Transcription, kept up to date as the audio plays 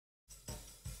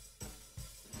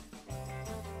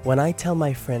When I tell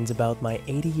my friends about my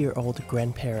 80-year-old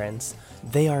grandparents,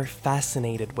 they are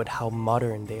fascinated with how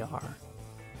modern they are.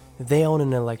 They own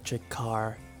an electric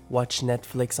car, watch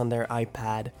Netflix on their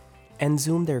iPad, and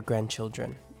Zoom their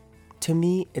grandchildren. To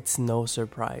me, it's no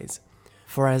surprise.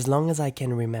 For as long as I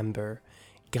can remember,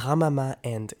 Grandmama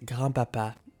and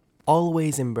Grandpapa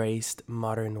always embraced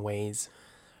modern ways.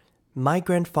 My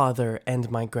grandfather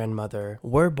and my grandmother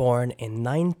were born in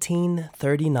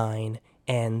 1939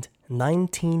 and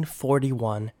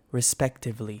 1941,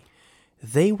 respectively.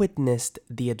 They witnessed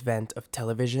the advent of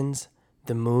televisions,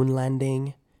 the moon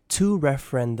landing, 2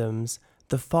 referendums,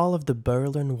 the fall of the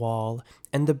Berlin Wall,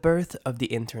 and the birth of the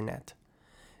internet.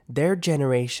 Their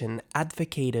generation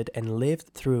advocated and lived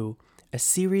through a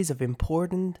series of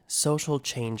important social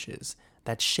changes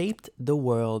that shaped the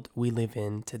world we live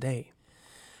in today.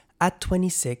 At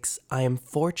 26, I am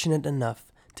fortunate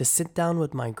enough to sit down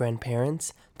with my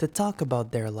grandparents to talk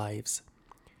about their lives.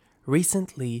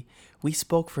 Recently, we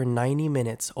spoke for 90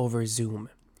 minutes over Zoom.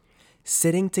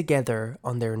 Sitting together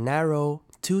on their narrow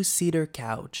 2-seater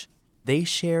couch, they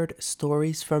shared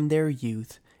stories from their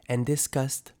youth and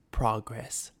discussed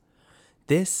progress.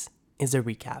 This is a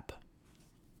recap.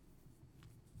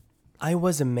 I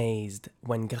was amazed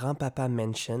when Grandpapa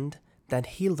mentioned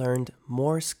that he learned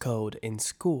Morse code in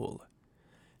school.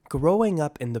 Growing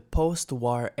up in the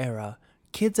post-war era,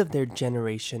 kids of their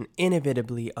generation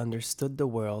inevitably understood the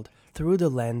world through the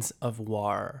lens of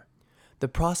war. The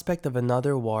prospect of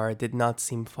another war did not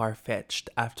seem far-fetched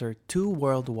after 2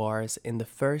 world wars in the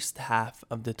first half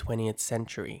of the 20th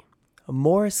century.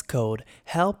 Morse code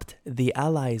helped the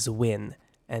Allies win,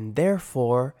 and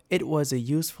therefore it was a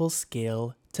useful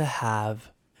skill to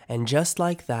have. And just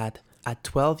like that, at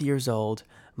 12 years old,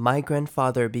 my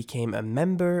grandfather became a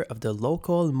member of the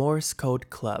local Morse code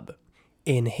club.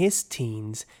 In his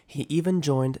teens, he even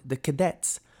joined the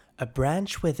Cadets, a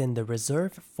branch within the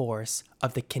reserve force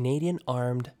of the Canadian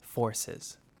Armed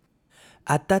Forces.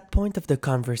 At that point of the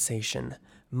conversation,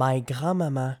 my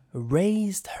grandmama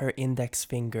raised her index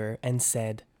finger and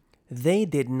said, "They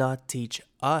did not teach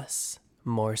us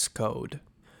Morse code."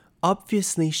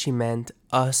 Obviously, she meant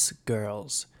us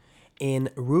girls.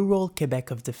 In rural Quebec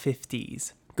of the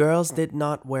 50s, girls did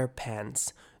not wear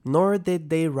pants, nor did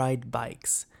they ride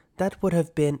bikes. That would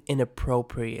have been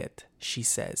inappropriate, she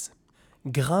says.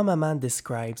 Grandmaman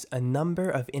describes a number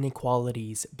of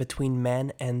inequalities between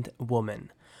men and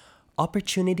women.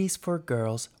 Opportunities for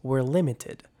girls were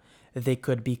limited. They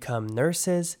could become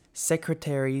nurses,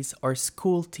 secretaries, or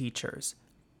school teachers,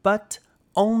 but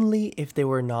only if they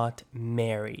were not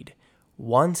married.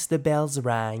 Once the bells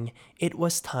rang, it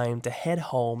was time to head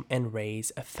home and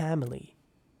raise a family.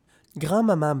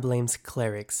 Grandmaman blames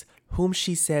clerics, whom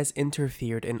she says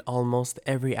interfered in almost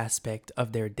every aspect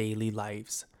of their daily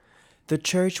lives. The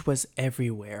church was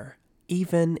everywhere,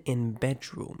 even in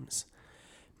bedrooms.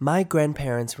 My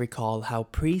grandparents recall how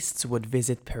priests would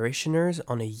visit parishioners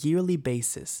on a yearly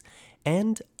basis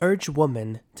and urge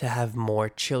women to have more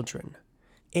children.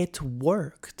 It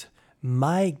worked.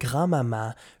 My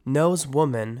grandmama knows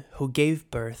women who gave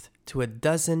birth to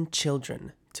 12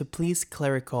 children to please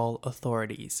clerical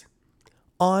authorities.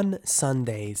 On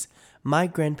Sundays, my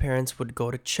grandparents would go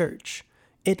to church.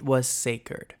 It was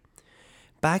sacred.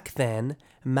 Back then,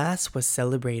 Mass was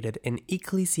celebrated in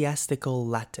ecclesiastical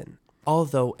Latin,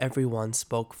 although everyone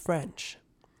spoke French.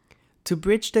 To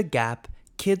bridge the gap,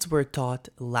 kids were taught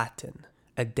Latin,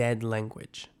 a dead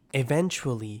language.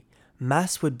 Eventually,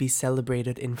 Mass would be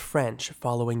celebrated in French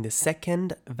following the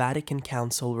Second Vatican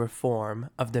Council reform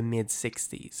of the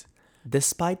mid-60s.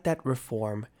 Despite that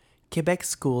reform, Quebec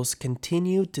schools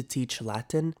continued to teach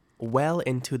Latin well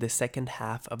into the second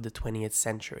half of the 20th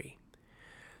century.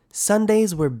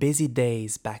 Sundays were busy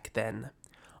days back then.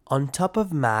 On top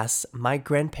of Mass, my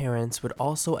grandparents would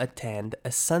also attend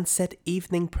a sunset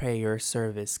evening prayer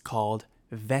service called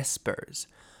Vespers.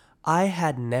 I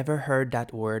had never heard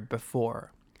that word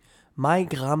before. My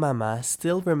grandmama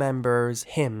still remembers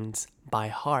hymns by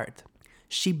heart.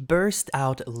 She burst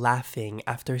out laughing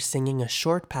after singing a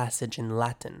short passage in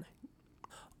Latin.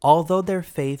 Although their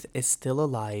faith is still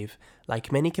alive,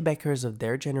 like many Quebecers of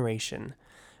their generation,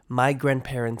 my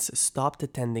grandparents stopped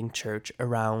attending church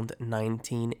around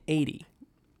 1980.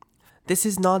 This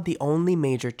is not the only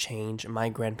major change my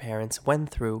grandparents went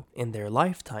through in their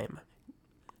lifetime.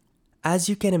 As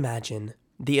you can imagine,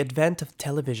 the advent of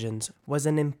televisions was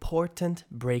an important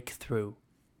breakthrough.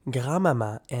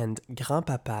 Grandmama and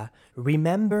Grandpapa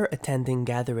remember attending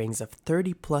gatherings of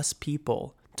 30-plus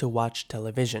people to watch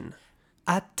television.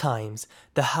 At times,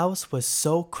 the house was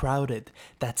so crowded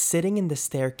that sitting in the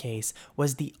staircase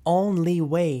was the only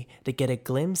way to get a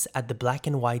glimpse at the black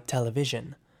and white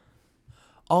television.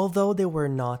 Although they were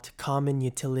not common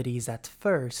utilities at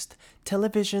first,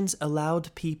 televisions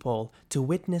allowed people to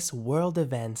witness world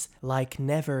events like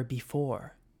never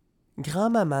before.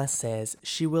 Grandmama says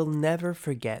she will never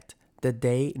forget the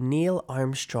day Neil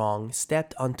Armstrong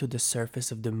stepped onto the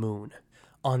surface of the moon.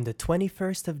 On the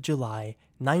 21st of July,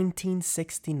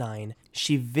 1969,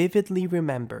 she vividly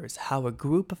remembers how a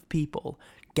group of people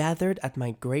gathered at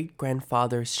my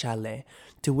great-grandfather's chalet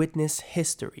to witness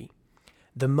history.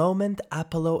 The moment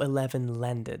Apollo 11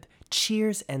 landed,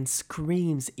 cheers and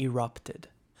screams erupted.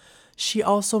 She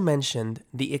also mentioned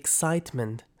the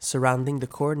excitement surrounding the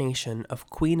coronation of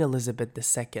Queen Elizabeth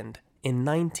II in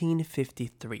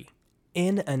 1953.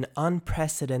 In an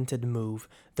unprecedented move,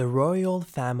 the royal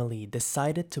family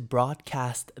decided to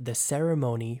broadcast the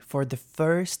ceremony for the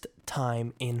first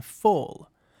time in full.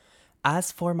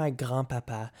 As for my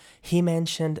grandpapa, he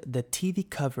mentioned the TV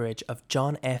coverage of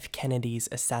John F. Kennedy's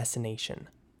assassination.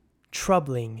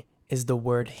 Troubling is the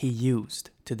word he used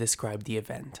to describe the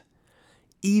event.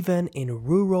 Even in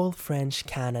rural French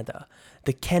Canada,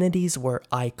 the Kennedys were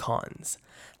icons.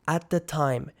 At the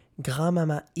time,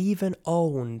 Grandmama even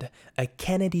owned a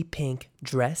Kennedy pink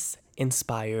dress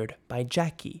inspired by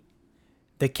Jackie.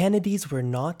 The Kennedys were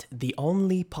not the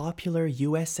only popular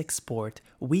US export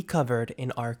we covered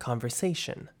in our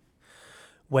conversation.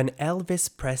 When Elvis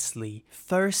Presley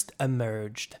first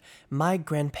emerged, my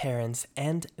grandparents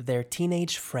and their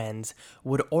teenage friends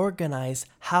would organize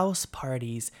house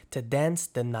parties to dance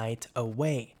the night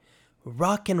away.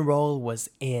 Rock and roll was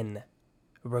in.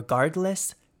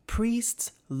 Regardless,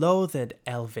 priests loathed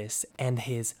Elvis and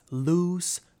his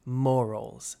loose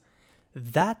morals.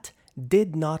 That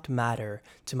did not matter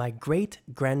to my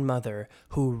great-grandmother,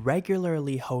 who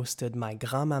regularly hosted my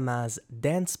grandmama's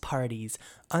dance parties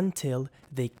until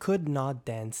they could not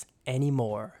dance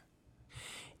anymore.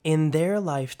 In their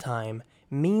lifetime,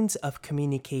 means of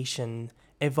communication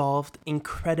evolved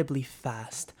incredibly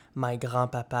fast, my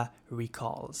grandpapa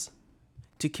recalls.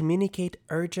 To communicate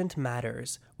urgent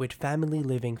matters with family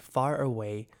living far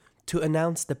away, to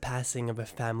announce the passing of a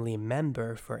family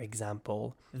member, for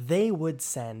example, they would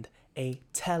send a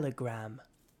telegram.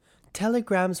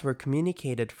 Telegrams were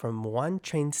communicated from one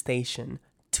train station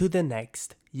to the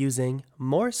next using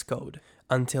Morse code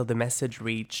until the message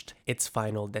reached its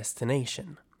final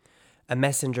destination. A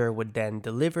messenger would then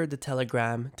deliver the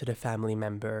telegram to the family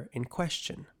member in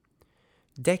question.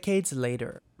 Decades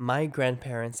later, my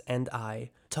grandparents and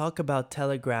I talk about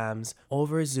telegrams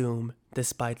over Zoom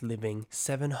despite living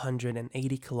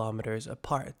 780 kilometers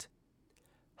apart.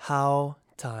 How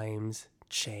times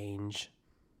change.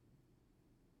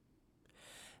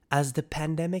 As the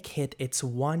pandemic hit its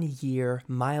 1-year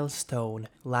milestone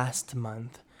last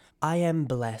month, I am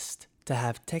blessed to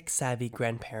have tech-savvy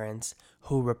grandparents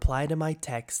who reply to my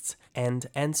texts and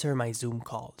answer my Zoom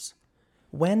calls.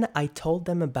 When I told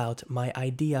them about my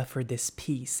idea for this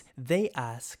piece, they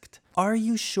asked, "Are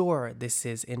you sure this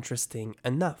is interesting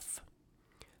enough?"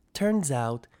 Turns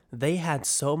out they had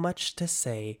so much to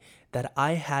say that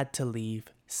I had to leave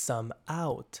some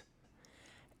out.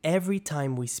 Every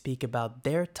time we speak about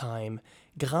their time,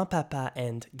 grandpapa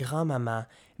and grandmama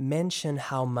mention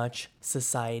how much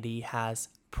society has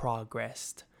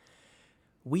progressed.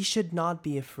 We should not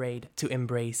be afraid to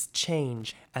embrace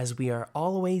change, as we are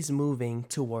always moving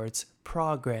towards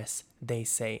progress, they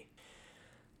say.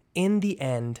 In the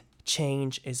end,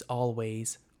 change is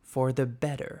always for the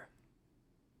better.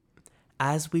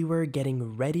 As we were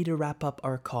getting ready to wrap up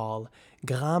our call,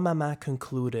 grandmama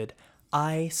concluded,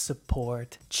 "I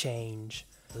support change.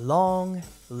 Long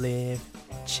live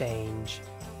change."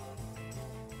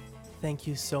 Thank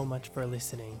you so much for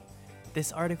listening.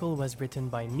 This article was written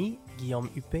by me, Guillaume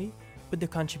Huppé, with the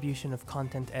contribution of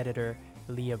content editor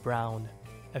Leah Brown.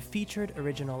 A featured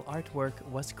original artwork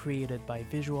was created by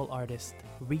visual artist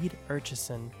Reed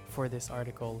Urchison for this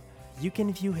article. You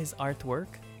can view his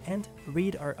artwork and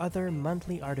read our other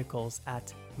monthly articles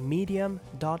at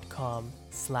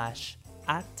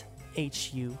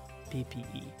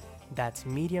medium.com/@HUPPE. That's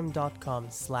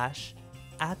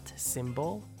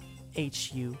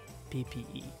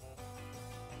medium.com/@HUPPE.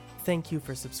 Thank you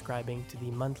for subscribing to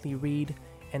the monthly read,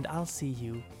 and I'll see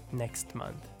you next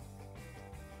month.